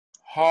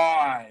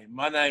Hi,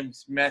 my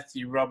name's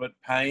Matthew Robert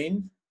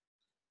Payne.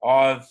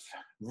 I've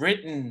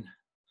written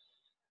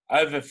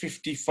over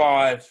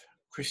 55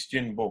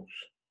 Christian books.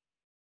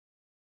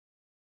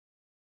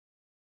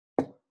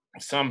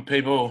 Some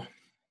people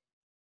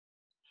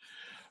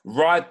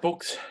write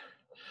books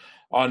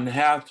on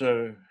how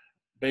to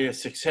be a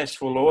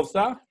successful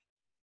author,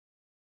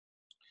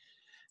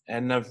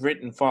 and I've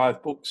written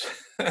 5 books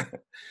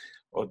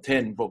or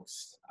 10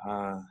 books.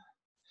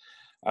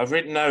 I've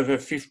written over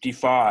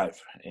 55,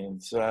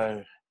 and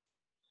so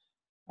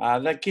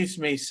that gives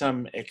me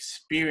some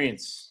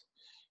experience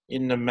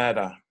in the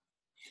matter.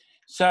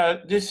 So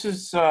this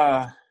is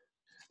a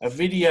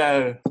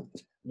video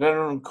that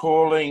I'm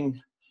calling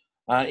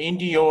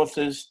Indie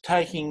Authors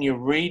Taking Your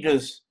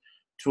Readers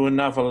to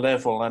Another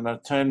Level, and I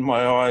turned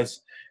my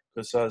eyes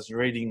because I was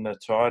reading the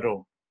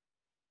title.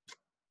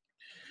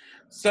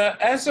 So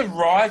as a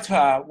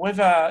writer,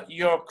 whether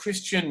you're a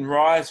Christian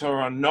writer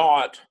or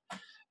not,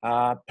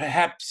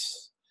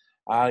 perhaps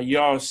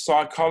you're a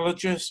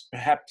psychologist,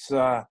 perhaps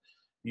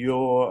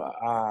you're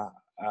a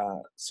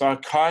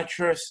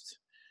psychiatrist,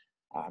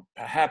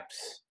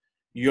 perhaps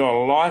you're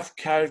a life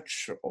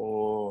coach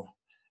or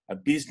a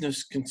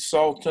business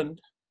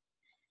consultant,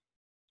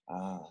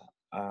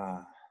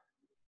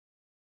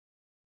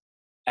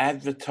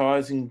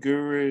 advertising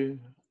guru,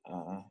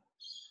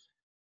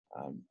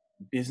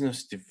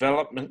 business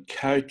development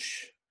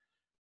coach,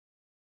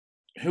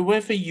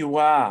 whoever you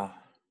are,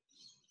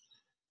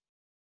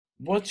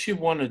 what you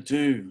want to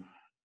do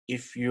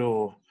if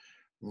you're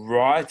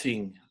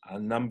writing a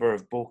number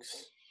of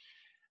books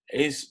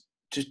is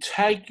to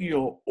take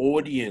your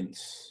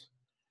audience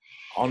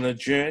on a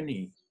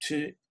journey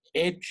to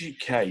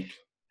educate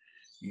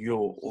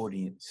your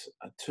audience,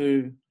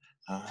 to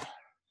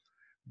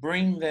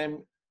bring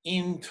them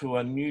into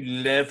a new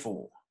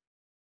level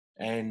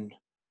and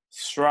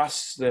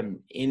thrust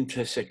them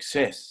into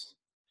success.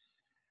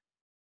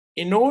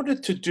 In order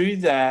to do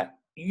that,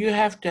 you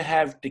have to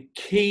have the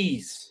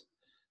keys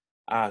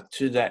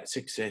to that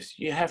success.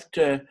 You have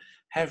to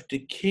have the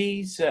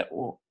keys that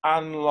will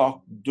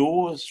unlock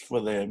doors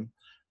for them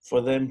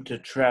to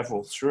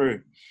travel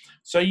through.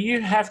 So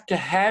you have to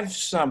have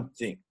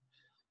something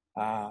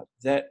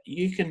that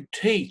you can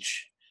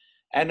teach,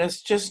 and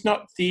it's just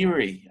not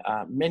theory.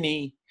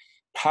 Many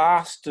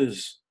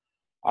pastors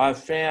I've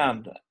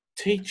found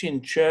teach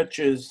in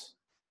churches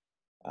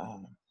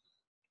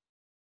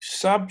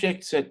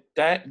subjects that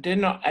they're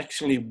not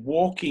actually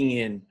walking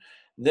in,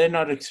 they're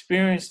not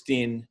experienced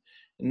in,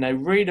 and they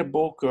read a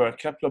book or a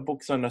couple of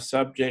books on a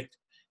subject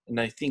and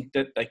they think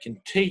that they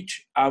can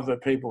teach other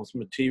people's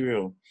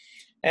material.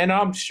 And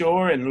I'm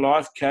sure in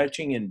life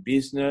coaching, in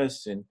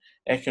business, in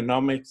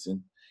economics,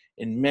 and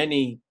in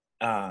many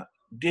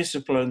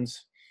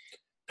disciplines,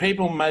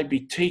 people may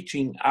be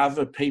teaching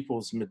other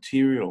people's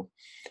material.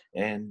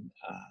 And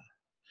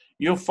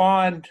you'll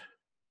find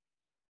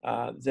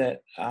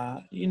that,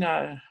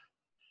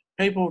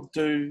 people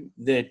do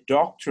their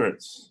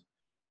doctorates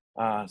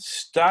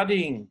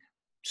studying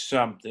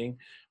something,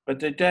 but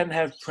they don't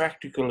have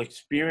practical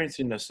experience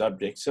in the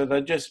subject. So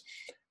they just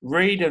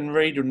read and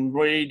read and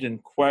read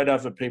and quote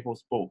other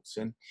people's books.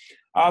 And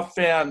I've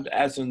found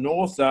as an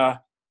author,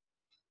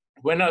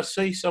 when I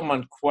see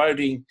someone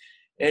quoting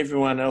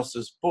everyone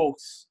else's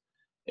books,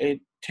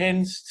 it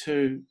tends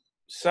to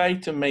say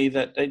to me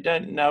that they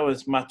don't know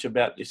as much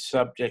about this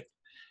subject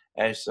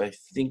as they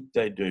think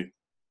they do.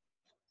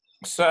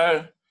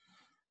 So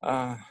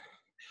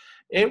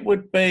it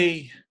would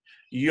be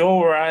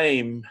your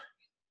aim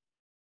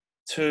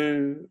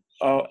to,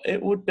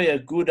 it would be a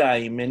good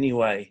aim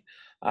anyway,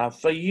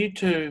 for you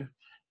to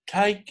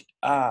take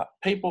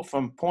people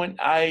from point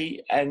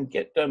A and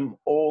get them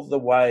all the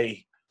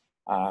way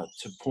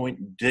to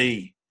point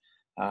D,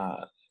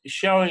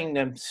 showing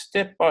them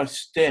step by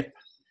step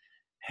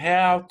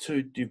how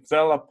to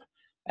develop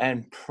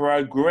and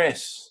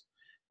progress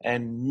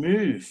and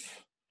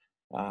move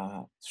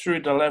through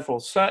the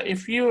levels. So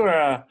if you're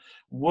a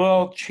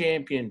world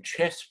champion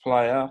chess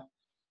player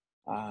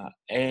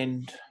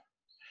and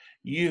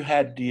you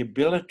had the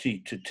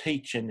ability to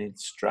teach and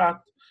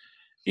instruct,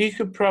 you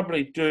could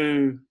probably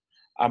do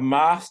a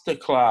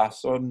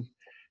masterclass on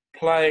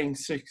playing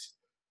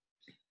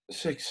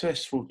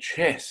successful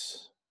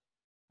chess.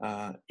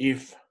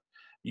 If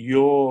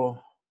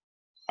you're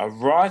a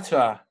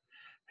writer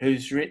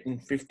who's written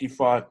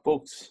 55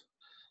 books,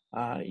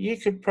 you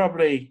could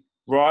probably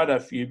write a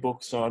few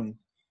books on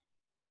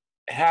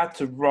how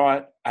to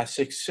write a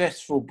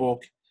successful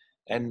book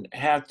and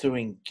how to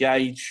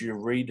engage your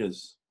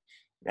readers.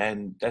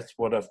 And that's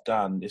what I've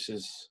done. This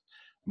is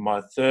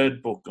my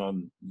 3rd book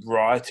on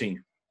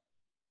writing.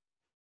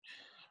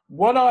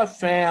 What I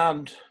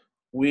found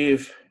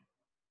with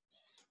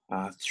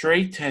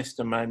 3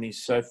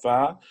 testimonies so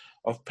far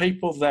of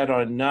people that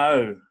I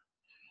know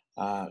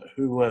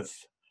who have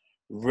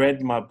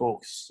read my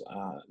books.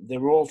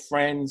 They're all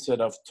friends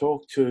that I've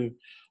talked to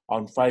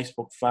on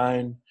Facebook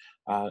phone.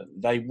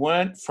 They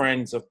weren't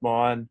friends of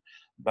mine,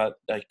 but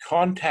they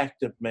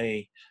contacted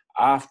me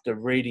after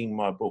reading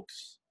my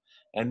books.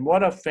 And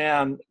what I've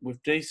found with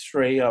these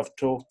three I've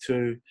talked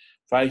to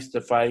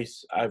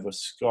face-to-face over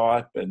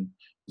Skype and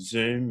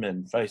Zoom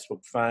and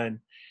Facebook phone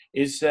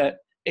is that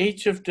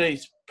each of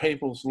these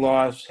people's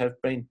lives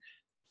have been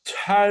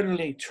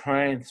totally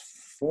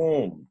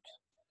transformed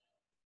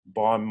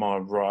by my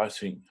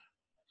writing.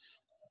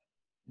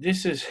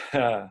 This is,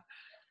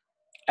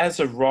 as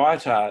a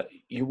writer,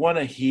 you want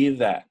to hear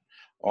that.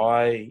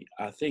 I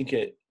think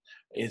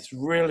it's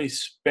really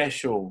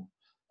special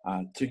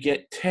to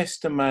get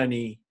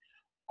testimony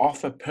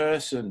off a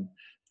person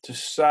to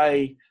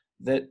say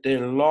that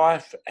their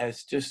life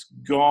has just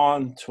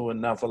gone to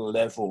another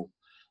level.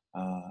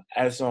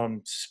 As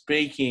I'm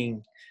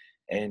speaking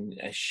and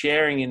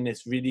sharing in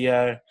this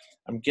video,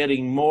 I'm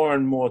getting more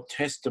and more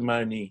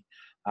testimony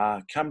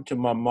come to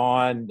my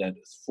mind that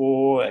it's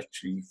 4,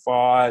 actually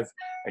 5,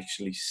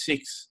 actually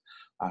 6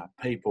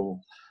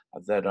 people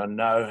that I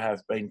know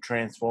have been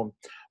transformed.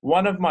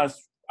 One of my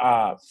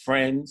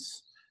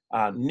friends,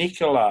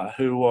 Nicola,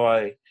 who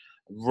I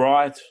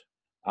write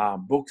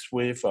books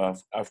with,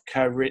 I've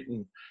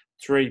co-written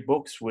 3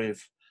 books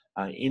with,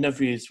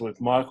 interviews with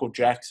Michael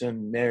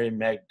Jackson, Mary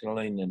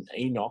Magdalene and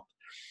Enoch.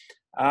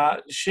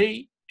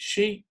 She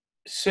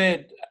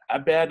said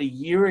about a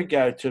year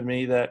ago to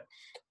me that,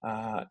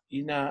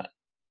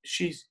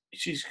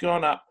 she's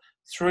gone up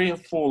 3 or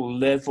 4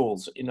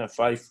 levels in her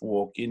faith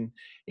walk,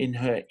 in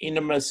her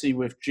intimacy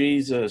with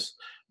Jesus,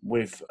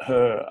 with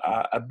her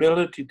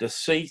ability to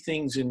see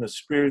things in the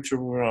spiritual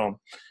realm,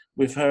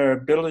 with her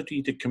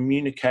ability to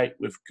communicate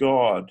with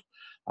God,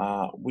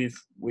 with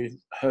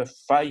her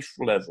faith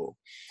level.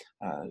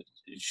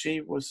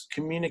 She was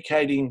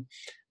communicating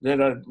that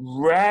had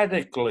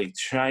radically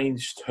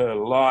changed her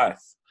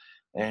life,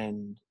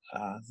 and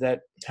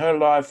that her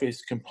life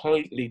is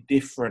completely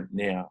different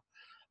now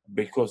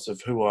because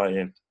of who I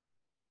am.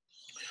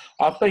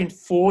 I've been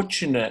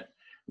fortunate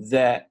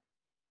that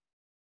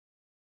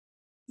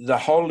the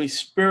Holy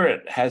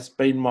Spirit has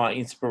been my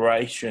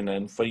inspiration,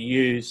 and for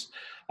you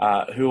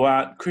who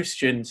aren't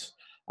Christians,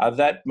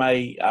 that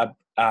may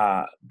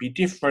be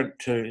different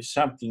to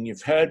something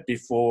you've heard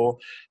before,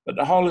 but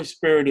the Holy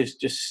Spirit is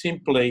just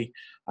simply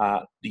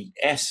the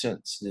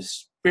essence, the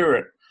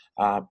spirit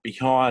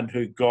behind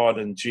who God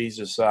and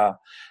Jesus are.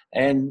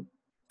 And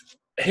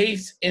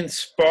He's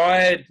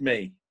inspired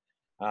me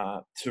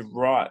to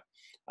write.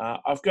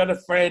 I've got a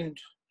friend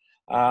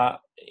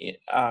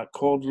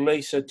called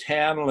Lisa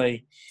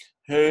Townley,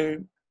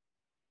 who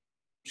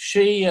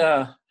she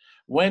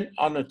went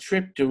on a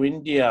trip to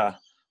India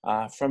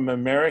from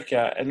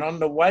America, and on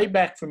the way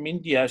back from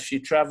India, she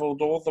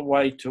travelled all the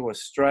way to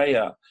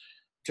Australia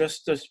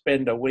just to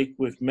spend a week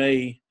with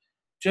me,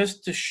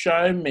 just to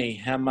show me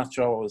how much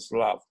I was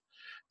loved.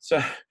 So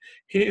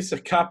here's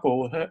a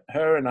couple,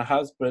 her and her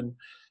husband,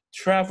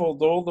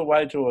 travelled all the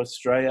way to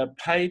Australia,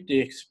 paid the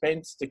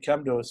expense to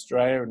come to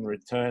Australia and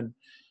return,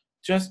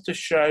 just to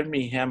show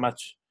me how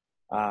much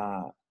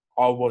I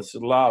was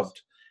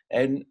loved.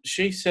 And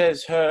she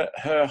says her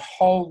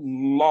whole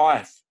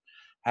life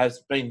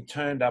has been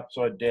turned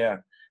upside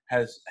down,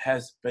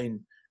 has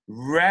been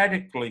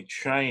radically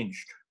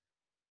changed.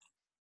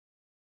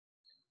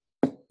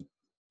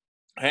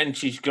 And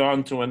she's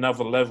gone to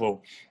another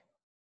level.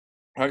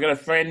 I got a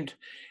friend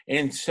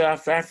in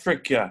South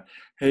Africa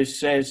who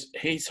says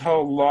his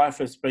whole life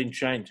has been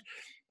changed.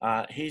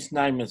 His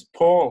name is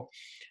Paul.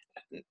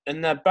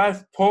 And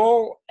both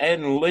Paul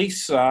and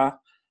Lisa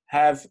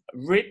have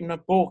written a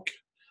book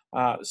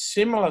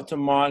similar to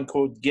mine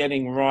called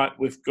Getting Right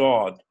with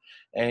God.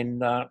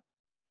 And I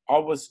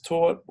was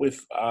taught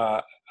with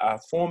a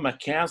former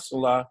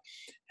counselor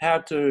how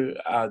to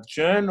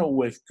journal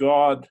with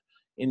God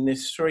in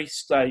this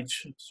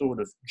 3-stage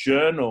sort of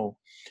journal.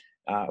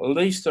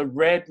 Lisa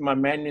read my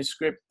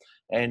manuscript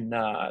and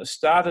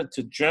started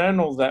to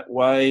journal that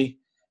way.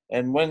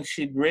 And when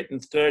she'd written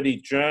 30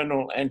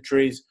 journal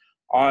entries,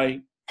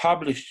 I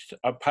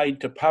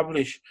paid to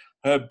publish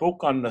her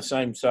book on the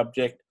same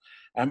subject,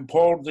 and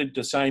Paul did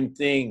the same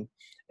thing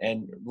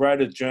and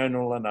wrote a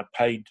journal, and I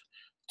paid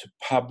to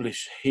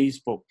publish his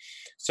book.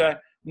 So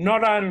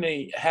not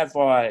only have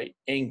I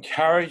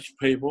encouraged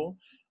people,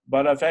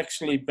 but I've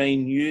actually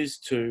been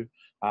used to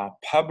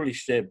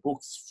publish their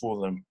books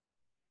for them.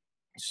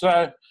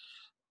 So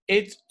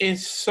it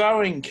is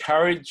so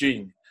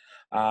encouraging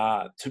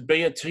to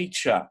be a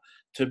teacher,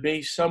 to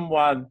be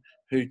someone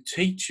who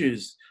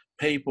teaches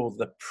people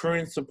the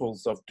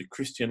principles of the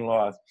Christian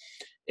life.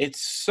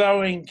 It's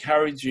so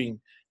encouraging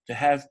to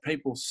have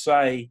people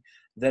say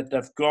that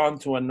they've gone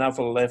to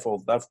another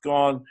level. They've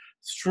gone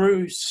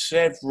through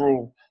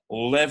several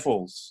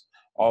levels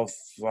of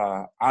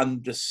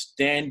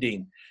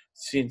understanding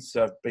since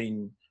they've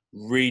been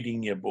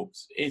reading your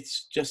books.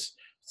 It's just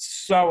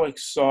so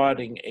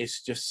exciting.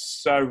 It's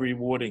just so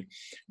rewarding.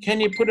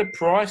 Can you put a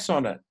price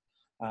on it?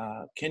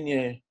 Can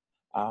you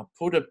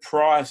put a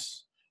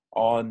price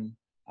on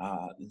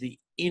the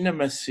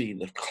intimacy,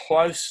 the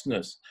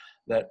closeness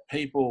that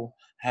people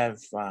have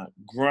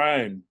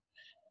grown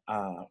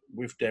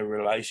with their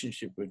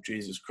relationship with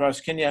Jesus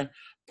Christ? Can you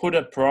put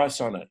a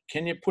price on it?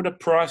 Can you put a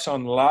price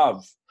on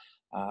love?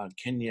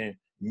 Can you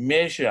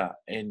measure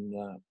and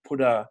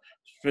put a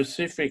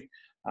specific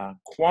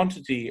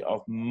quantity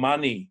of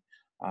money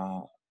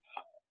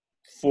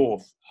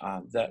forth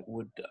that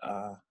would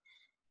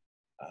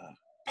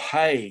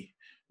pay,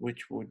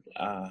 which would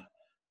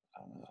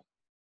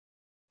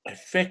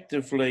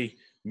effectively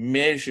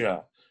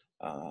measure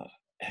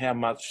how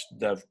much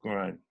they've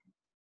grown?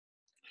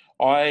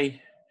 I,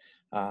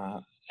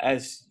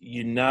 as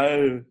you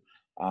know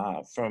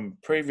from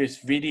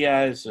previous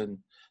videos and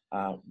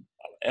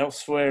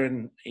elsewhere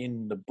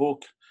in the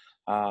book,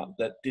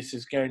 that this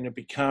is going to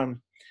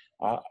become,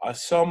 I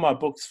sell my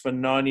books for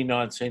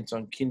 99 cents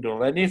on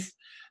Kindle, and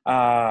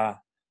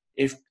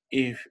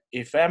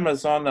if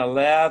Amazon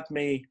allowed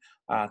me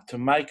to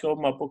make all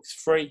my books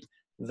free,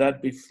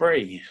 they'd be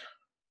free.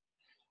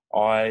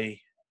 I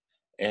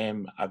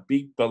am a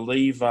big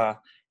believer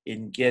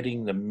in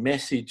getting the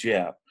message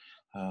out.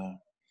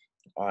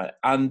 I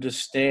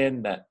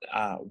understand that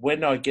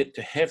when I get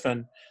to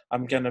heaven,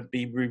 I'm going to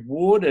be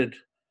rewarded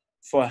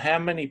for how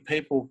many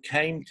people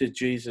came to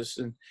Jesus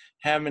and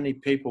how many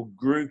people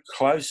grew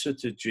closer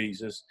to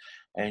Jesus.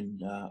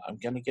 And I'm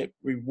going to get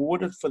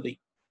rewarded for the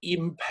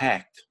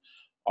impact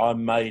I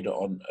made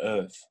on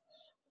earth.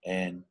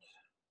 And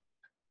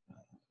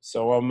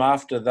so I'm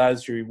after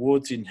those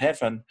rewards in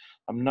heaven.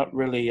 I'm not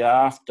really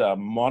after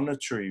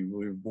monetary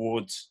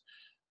rewards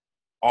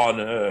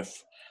on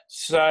earth.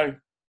 So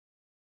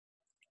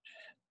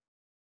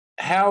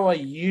how are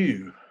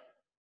you?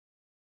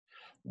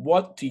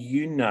 What do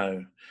you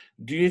know?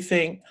 Do you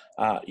think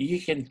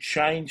you can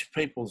change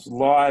people's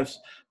lives?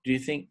 Do you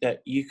think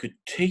that you could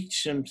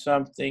teach them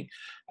something?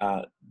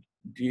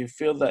 Do you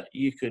feel that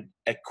you could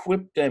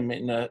equip them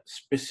in a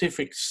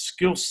specific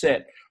skill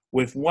set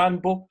with one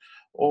book?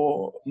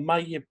 Or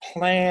may you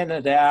plan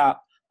it out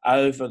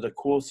over the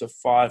course of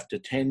 5 to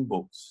 10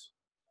 books?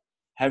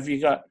 Have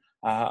you got,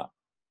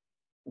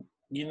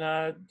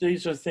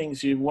 these are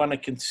things you want to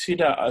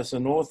consider as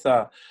an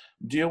author.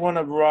 Do you want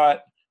to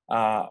write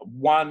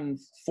one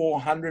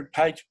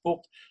 400-page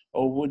book,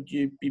 or would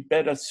you be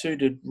better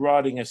suited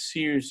writing a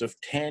series of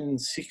 10,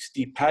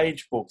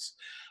 60-page books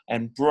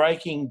and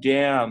breaking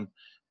down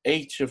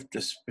each of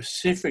the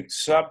specific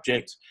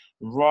subjects,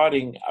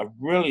 writing a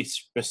really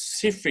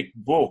specific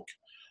book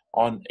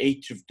on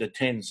each of the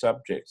 10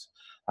 subjects?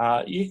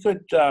 You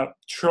could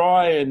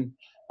try and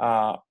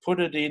put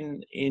it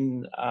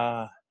in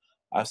a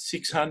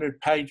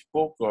 600-page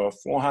book or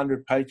a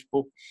 400-page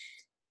book.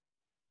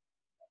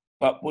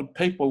 But would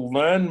people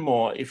learn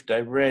more if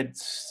they read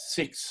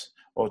 6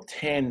 or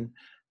 10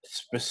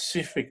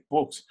 specific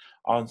books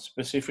on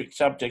specific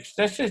subjects?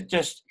 This is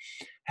just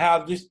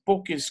how this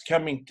book is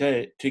coming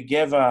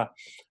together.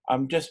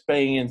 I'm just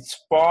being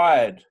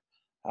inspired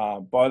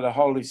by the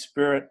Holy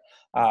Spirit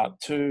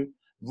to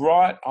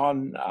write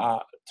on,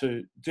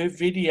 to do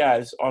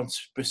videos on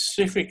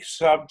specific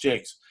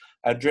subjects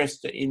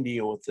addressed to indie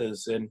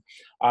authors. And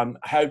I'm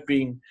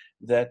hoping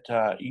that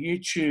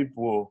YouTube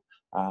will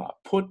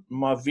put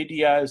my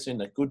videos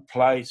in a good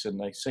place, and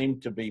they seem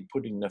to be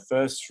putting the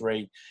first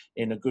 3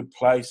 in a good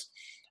place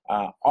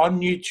on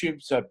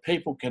YouTube, so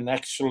people can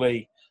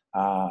actually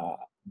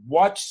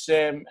watch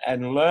them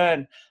and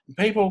learn.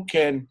 People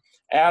can,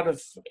 out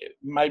of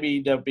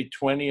maybe there'll be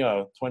 20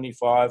 or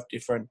 25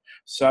 different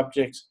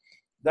subjects,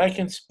 they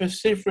can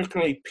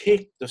specifically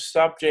pick the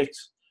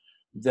subjects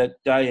that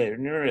they are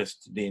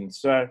interested in.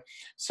 So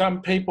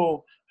some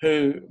people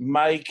who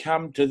may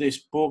come to this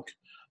book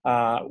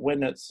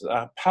when it's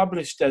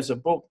published as a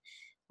book,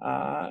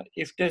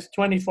 if there's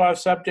 25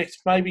 subjects,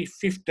 maybe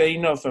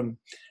 15 of them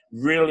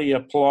really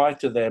apply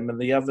to them, and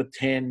the other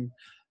 10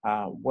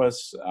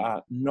 was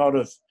not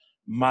of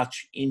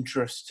much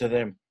interest to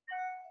them.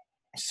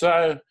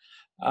 So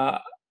I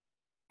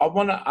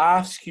want to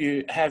ask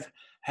you,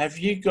 have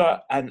you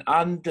got an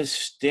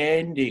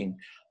understanding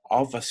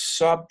of a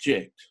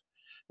subject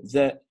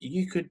that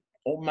you could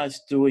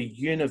almost do a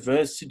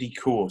university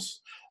course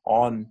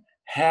on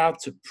how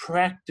to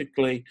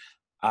practically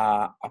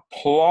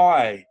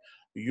apply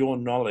your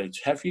knowledge?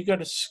 Have you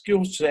got a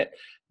skill set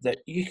that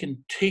you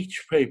can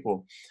teach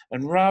people?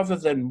 And rather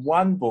than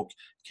one book,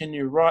 can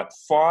you write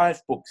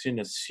 5 books in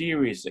a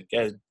series that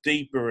goes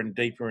deeper and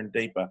deeper and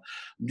deeper?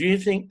 Do you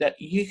think that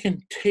you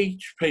can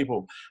teach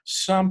people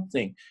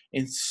something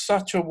in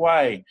such a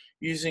way,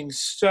 using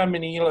so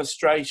many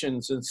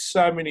illustrations and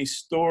so many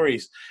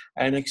stories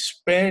and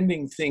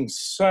expanding things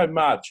so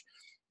much,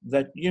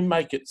 that you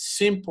make it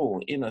simple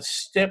in a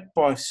step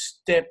by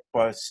step,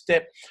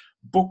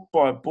 book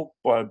by book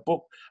by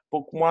book,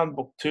 book 1,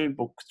 book 2,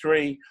 book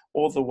 3,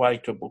 all the way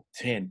to book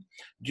 10?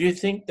 Do you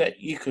think that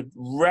you could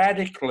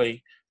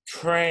radically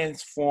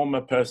transform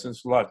a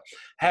person's life?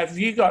 Have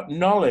you got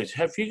knowledge?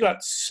 Have you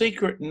got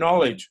secret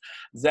knowledge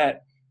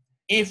that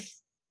if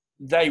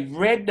they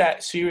read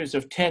that series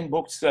of 10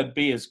 books, they'd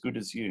be as good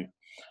as you?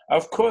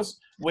 Of course,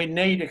 we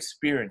need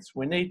experience.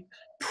 We need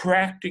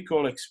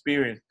practical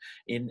experience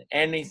in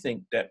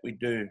anything that we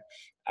do.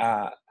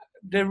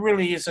 There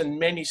really isn't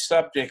many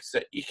subjects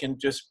that you can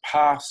just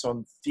pass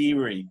on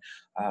theory.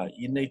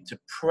 You need to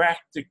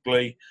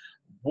practically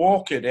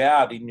walk it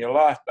out in your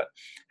life. But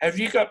have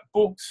you got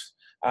books?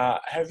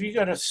 Have you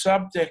got a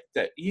subject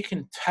that you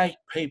can take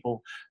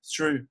people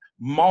through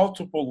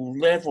multiple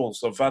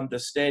levels of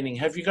understanding?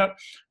 Have you got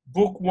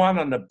book 1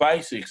 on the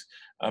basics,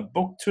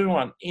 book 2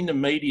 on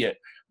intermediate,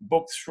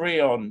 book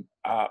 3 on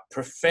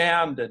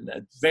profound and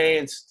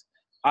advanced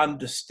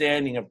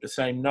understanding of the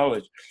same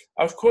knowledge?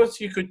 Of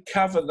course, you could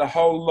cover the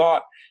whole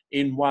lot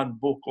in one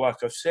book, like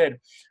I've said,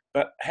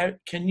 but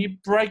can you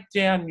break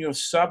down your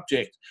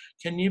subject?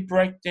 Can you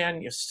break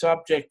down your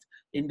subject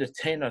into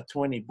 10 or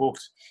 20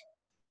 books?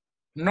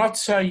 Not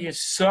so you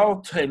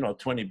sell 10 or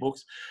 20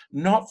 books,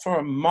 not for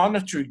a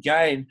monetary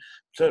gain,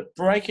 to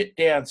break it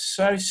down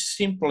so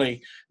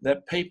simply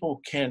that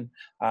people can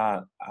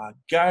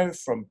go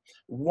from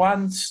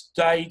one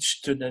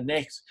stage to the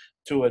next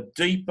to a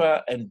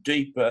deeper and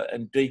deeper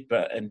and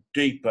deeper and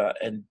deeper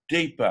and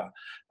deeper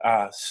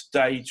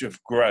stage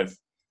of growth.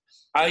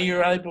 Are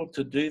you able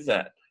to do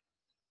that?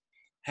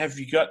 Have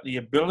you got the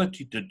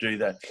ability to do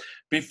that?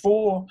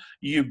 Before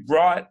you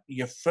write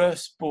your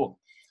first book,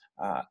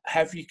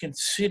 have you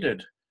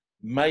considered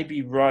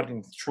maybe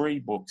writing 3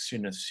 books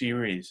in a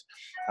series,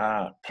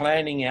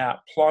 plotting out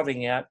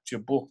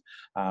your book,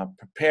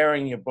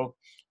 preparing your book,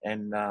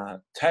 and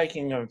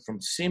taking them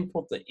from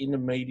simple to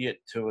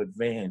intermediate to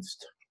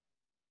advanced?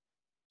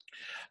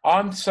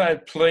 I'm so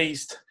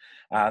pleased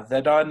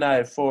that I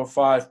know 4 or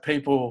 5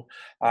 people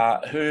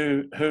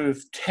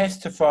who've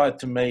testified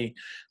to me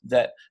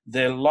that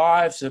their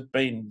lives have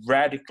been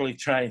radically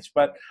changed.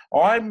 But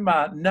I'm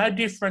no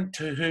different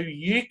to who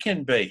you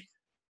can be.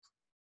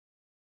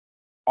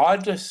 I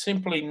just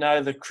simply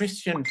know the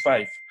Christian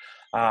faith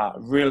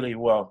really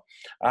well.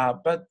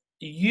 But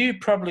you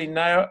probably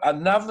know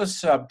another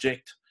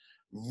subject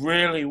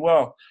really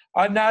well.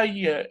 I know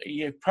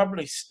you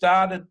probably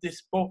started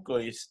this book,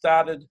 or you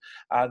started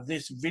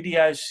this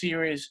video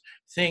series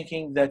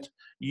thinking that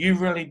you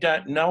really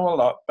don't know a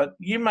lot, but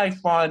you may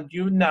find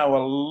you know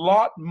a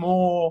lot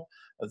more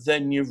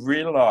than you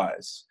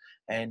realize.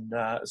 And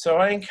so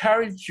I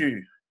encourage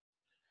you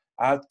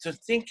to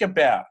think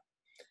about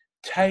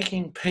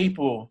taking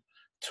people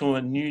to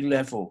a new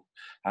level,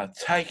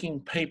 taking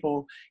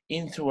people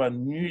into a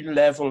new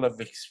level of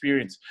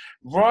experience.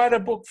 Write a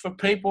book for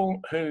people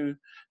who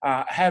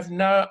have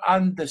no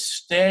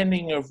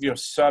understanding of your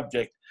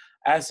subject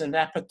as an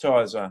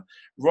appetizer.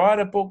 Write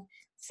a book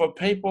for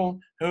people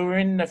who are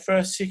in the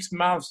first 6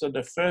 months or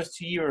the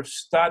first year of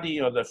study,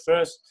 or the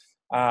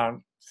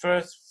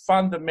first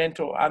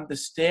fundamental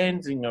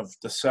understanding of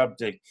the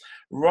subject.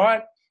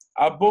 Write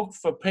a book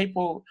for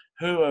people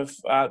who have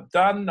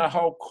done the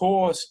whole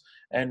course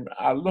and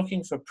are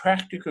looking for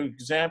practical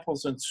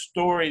examples and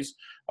stories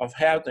of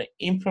how to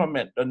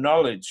implement the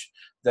knowledge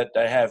that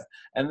they have.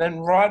 And then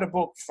write a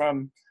book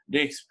from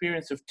the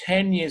experience of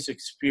 10 years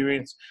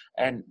experience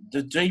and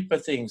the deeper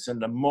things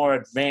and the more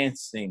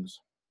advanced things.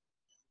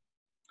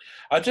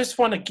 I just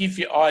want to give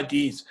you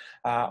ideas.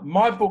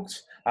 My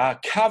books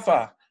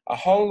cover a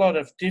whole lot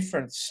of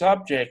different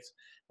subjects,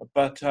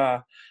 but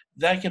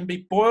they can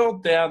be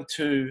boiled down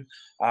to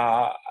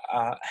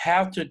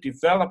how to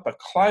develop a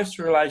close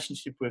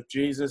relationship with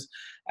Jesus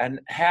and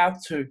how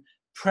to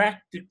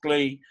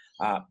practically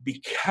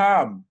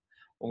become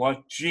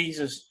like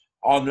Jesus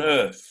on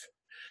earth.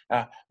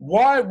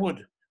 Why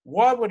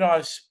would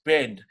I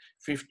spend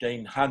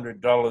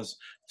 $1,500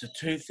 to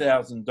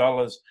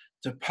 $2,000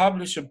 to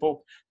publish a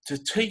book to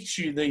teach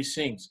you these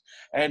things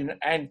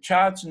and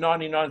charge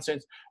 99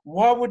 cents?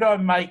 Why would I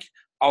make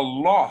a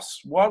loss?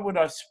 Why would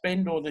I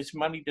spend all this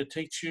money to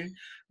teach you?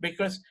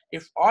 Because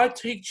if I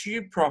teach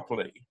you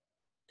properly,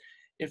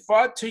 if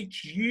I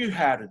teach you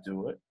how to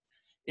do it,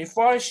 if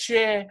I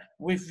share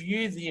with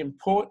you the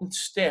important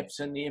steps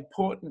and the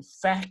important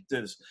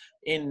factors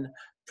in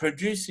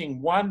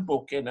producing one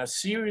book and a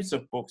series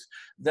of books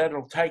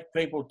that'll take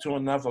people to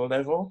another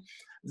level,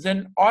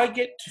 then I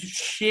get to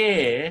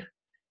share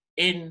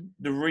in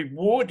the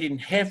reward in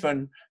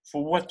heaven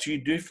for what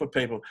you do for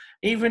people.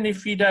 Even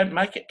if you don't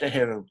make it to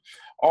heaven,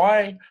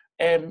 I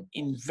am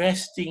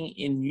investing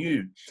in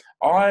you.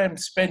 I am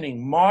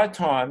spending my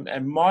time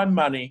and my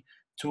money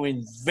to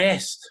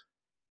invest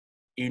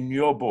in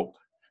your book,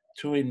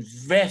 to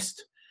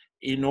invest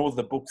in all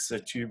the books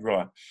that you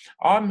write.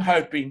 I'm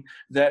hoping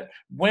that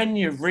when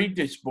you read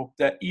this book,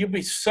 that you'll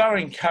be so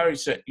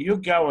encouraged that you'll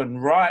go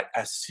and write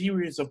a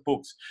series of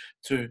books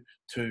to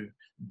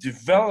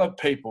develop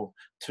people,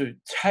 to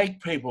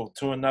take people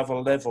to another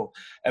level.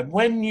 And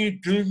when you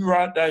do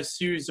write those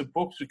series of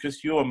books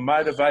because you are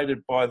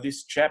motivated by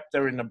this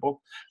chapter in the book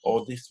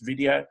or this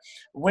video,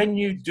 when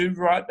you do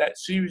write that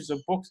series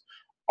of books,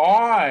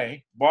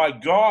 I, by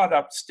God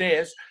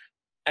upstairs,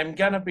 am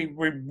going to be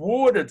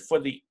rewarded for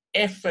the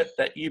effort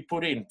that you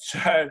put in.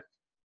 So,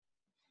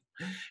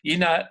 you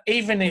know,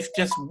 even if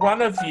just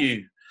one of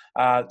you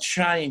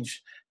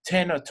change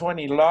 10 or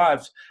 20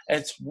 lives,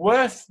 it's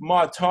worth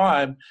my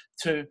time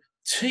to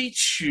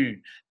teach you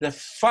the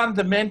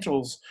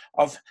fundamentals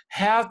of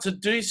how to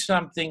do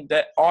something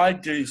that I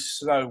do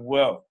so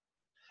well.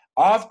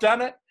 I've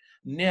done it,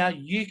 now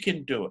you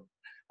can do it.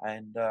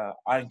 And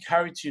I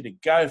encourage you to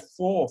go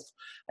forth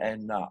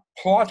and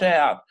plot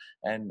out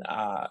and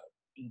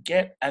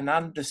get an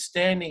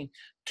understanding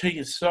to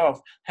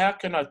yourself. How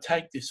can I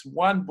take this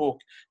one book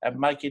and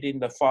make it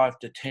into 5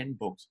 to 10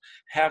 books?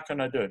 How can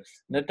I do it?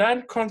 Now,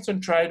 don't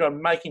concentrate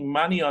on making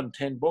money on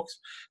 10 books.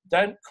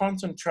 Don't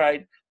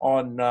concentrate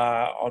on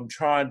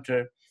trying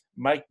to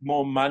make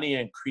more money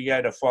and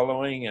create a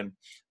following and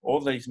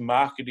all these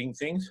marketing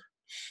things.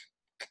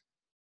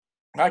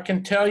 I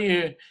can tell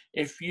you,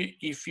 if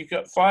you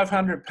got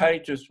 500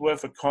 pages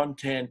worth of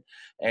content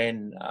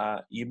and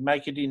you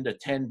make it into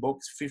 10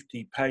 books,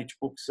 50-page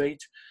books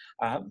each,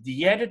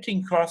 the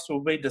editing costs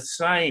will be the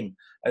same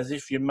as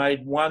if you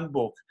made one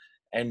book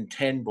and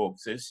 10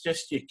 books. It's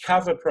just your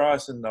cover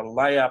price and the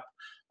layup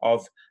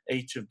of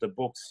each of the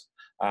books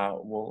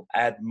will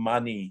add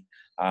money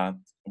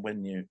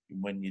when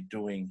you're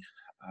doing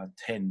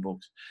 10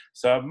 books.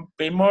 So it'll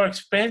be more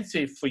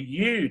expensive for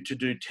you to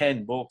do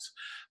 10 books,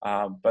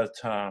 but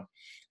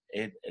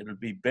it'll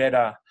be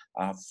better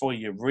for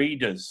your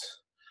readers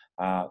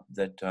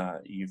that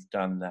you've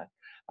done that.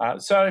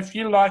 So if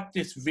you liked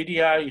this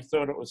video, you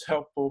thought it was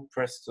helpful,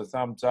 press the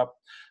thumbs up.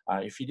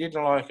 If you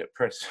didn't like it,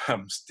 press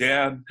thumbs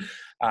down.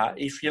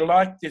 If you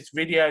like this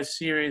video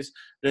series,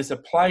 there's a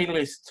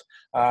playlist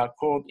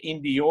called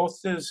Indie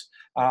Authors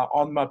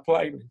on my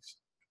playlist.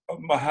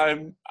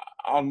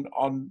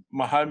 On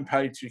my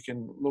homepage, you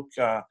can look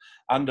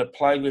under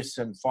playlists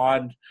and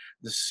find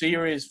the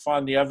series,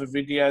 find the other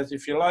videos.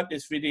 If you like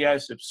this video,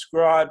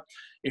 subscribe.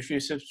 If you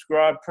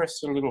subscribe, press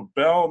the little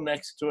bell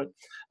next to it.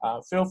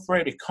 Feel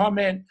free to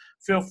comment.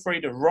 Feel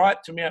free to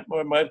write to me at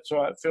my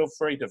website. Feel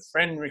free to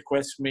friend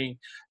request me.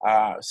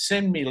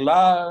 Send me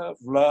love,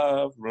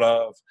 love,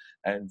 love,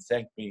 and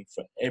thank me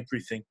for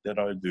everything that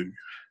I do.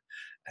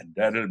 And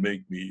that'll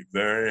make me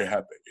very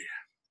happy.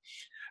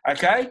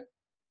 Okay?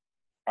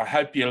 I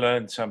hope you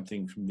learned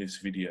something from this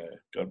video.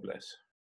 God bless.